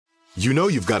You know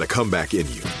you've got a comeback in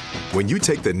you. When you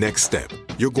take the next step,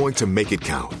 you're going to make it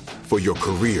count for your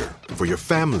career, for your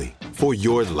family, for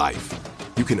your life.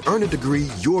 You can earn a degree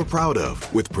you're proud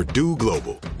of with Purdue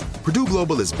Global. Purdue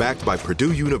Global is backed by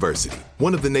Purdue University,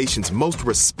 one of the nation's most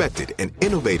respected and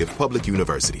innovative public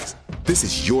universities. This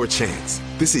is your chance.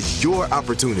 This is your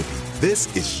opportunity.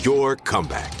 This is your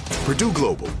comeback. Purdue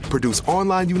Global, Purdue's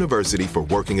online university for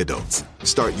working adults.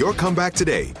 Start your comeback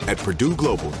today at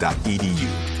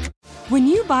purdueglobal.edu. When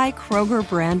you buy Kroger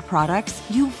brand products,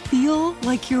 you feel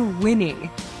like you're winning.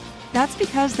 That's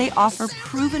because they offer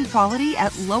proven quality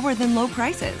at lower than low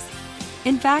prices.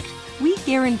 In fact, we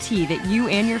guarantee that you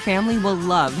and your family will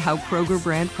love how Kroger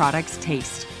brand products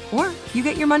taste, or you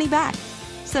get your money back.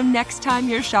 So next time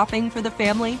you're shopping for the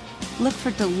family, look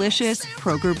for delicious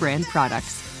Kroger brand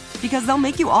products, because they'll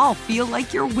make you all feel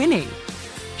like you're winning.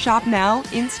 Shop now,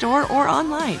 in-store, or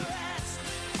online.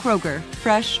 Kroger,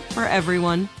 fresh for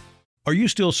everyone. Are you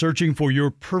still searching for your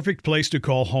perfect place to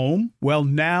call home? Well,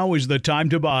 now is the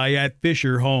time to buy at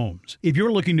Fisher Homes. If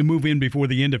you're looking to move in before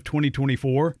the end of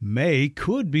 2024, May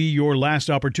could be your last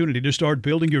opportunity to start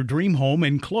building your dream home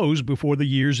and close before the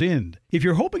year's end. If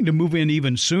you're hoping to move in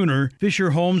even sooner,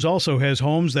 Fisher Homes also has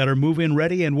homes that are move-in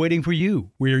ready and waiting for you,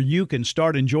 where you can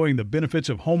start enjoying the benefits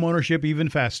of homeownership even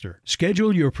faster.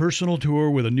 Schedule your personal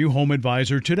tour with a new home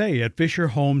advisor today at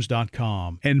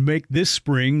FisherHomes.com and make this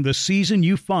spring the season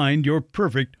you find your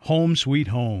perfect home sweet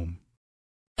home.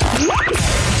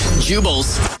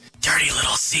 Jubal's dirty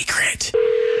little secret.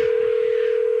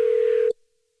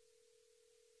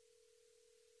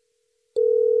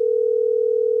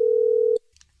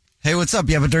 Hey, what's up?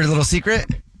 You have a dirty little secret?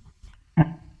 Okay,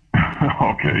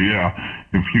 yeah.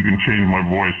 If you can change my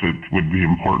voice, it would be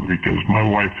important because my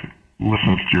wife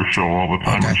listens to your show all the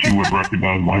time, and she would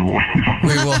recognize my voice.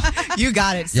 We will. You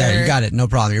got it, sir. Yeah, you got it. No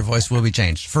problem. Your voice will be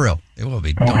changed. For real. It will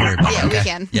be. Don't worry about it. Yeah, Okay? we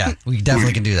can. Yeah, we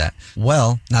definitely can do that.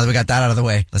 Well, now that we got that out of the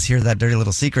way, let's hear that dirty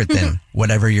little secret then.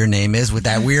 Whatever your name is with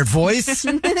that weird voice.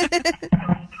 Okay,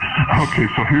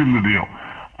 so here's the deal.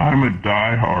 I'm a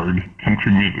diehard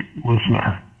country music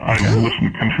listener. I've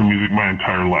listened to country music my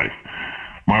entire life.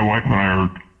 My wife and I are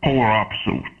polar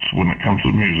opposites when it comes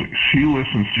to music. She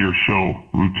listens to your show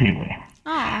routinely.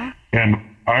 Aww. And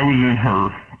I was in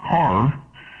her car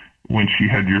when she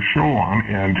had your show on,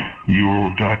 and you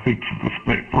were, I think the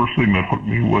first thing that hooked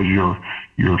me was your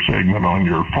segment on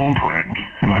your phone prank,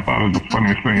 and I thought it was the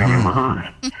funniest thing I'd ever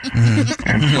heard.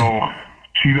 And so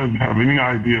she doesn't have any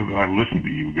idea that I listen to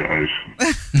you guys.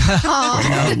 But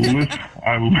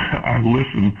I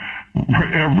listen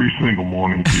every single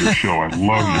morning to your show. I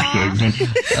love your segments.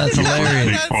 That's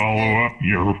hilarious. They follow up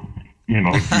your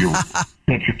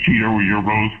catch a cheater with your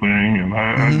rose thing, and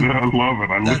I love it.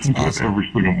 I listen to it every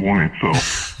single morning. So,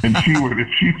 and if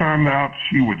she found out,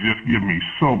 she would just give me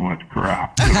so much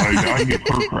crap. I give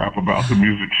her crap about the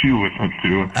music she listens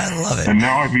to. I love it. And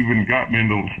now I've even gotten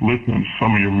into listening to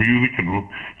some of your music and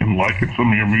liking some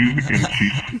of your music. And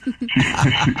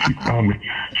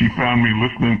she found me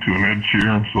listening to an Ed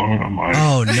Sheeran song. I'm like,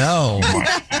 oh no.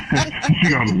 She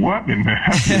goes, what in the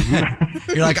heck is this?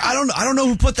 You're like, I don't know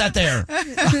who put that there.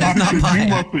 Not mine.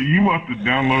 You must have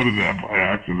downloaded that by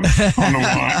accident. I don't know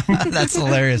why. That's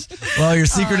hilarious. Well, your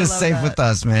secret is safe with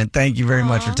us, man. Thank you very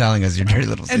much for telling us your dirty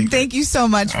little secret. And thank you so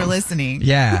much for listening.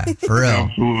 Yeah, for real.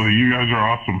 Absolutely. You guys are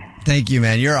awesome. Thank you,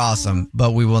 man. You're awesome.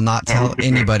 But we will not tell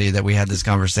anybody that we had this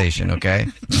conversation, okay?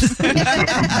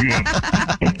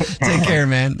 Take care,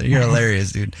 man. You're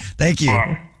hilarious, dude. Thank you.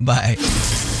 Bye.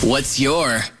 What's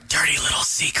your dirty little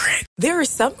secret? There are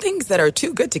some things that are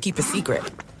too good to keep a secret.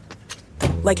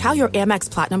 Like how your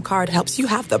Amex Platinum card helps you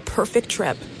have the perfect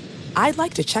trip. I'd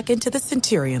like to check into the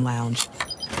Centurion Lounge.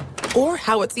 Or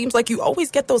how it seems like you always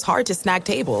get those hard-to-snag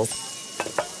tables.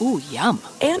 Ooh, yum.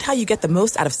 And how you get the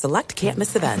most out of select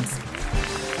can't-miss events.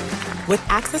 With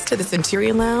access to the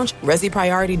Centurion Lounge, Resi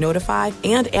Priority Notify,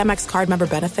 and Amex card member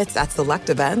benefits at select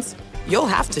events, you'll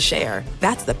have to share.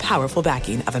 That's the powerful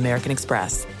backing of American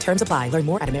Express. Terms apply. Learn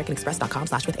more at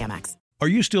americanexpress.com/withAmex. Are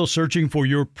you still searching for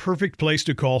your perfect place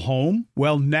to call home?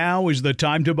 Well, now is the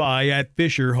time to buy at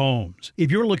Fisher Homes. If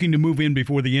you're looking to move in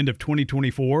before the end of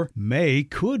 2024, May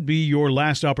could be your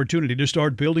last opportunity to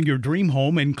start building your dream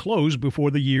home and close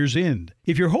before the year's end.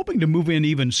 If you're hoping to move in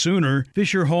even sooner,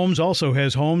 Fisher Homes also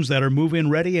has homes that are move-in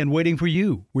ready and waiting for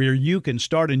you, where you can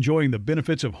start enjoying the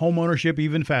benefits of homeownership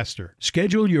even faster.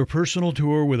 Schedule your personal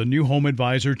tour with a new home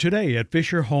advisor today at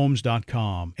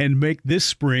FisherHomes.com and make this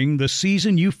spring the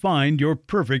season you find your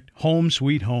perfect home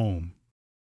sweet home.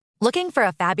 Looking for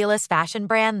a fabulous fashion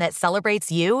brand that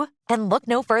celebrates you? Then look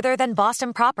no further than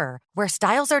Boston Proper, where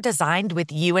styles are designed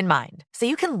with you in mind, so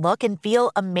you can look and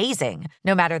feel amazing,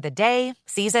 no matter the day,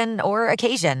 season, or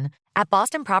occasion. At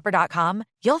bostonproper.com,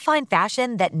 you'll find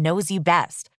fashion that knows you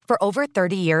best. For over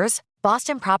 30 years,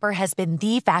 Boston Proper has been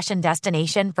the fashion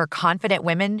destination for confident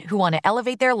women who want to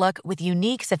elevate their look with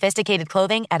unique, sophisticated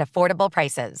clothing at affordable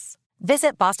prices.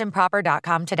 Visit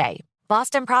bostonproper.com today.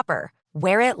 Boston Proper.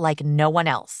 Wear it like no one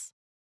else.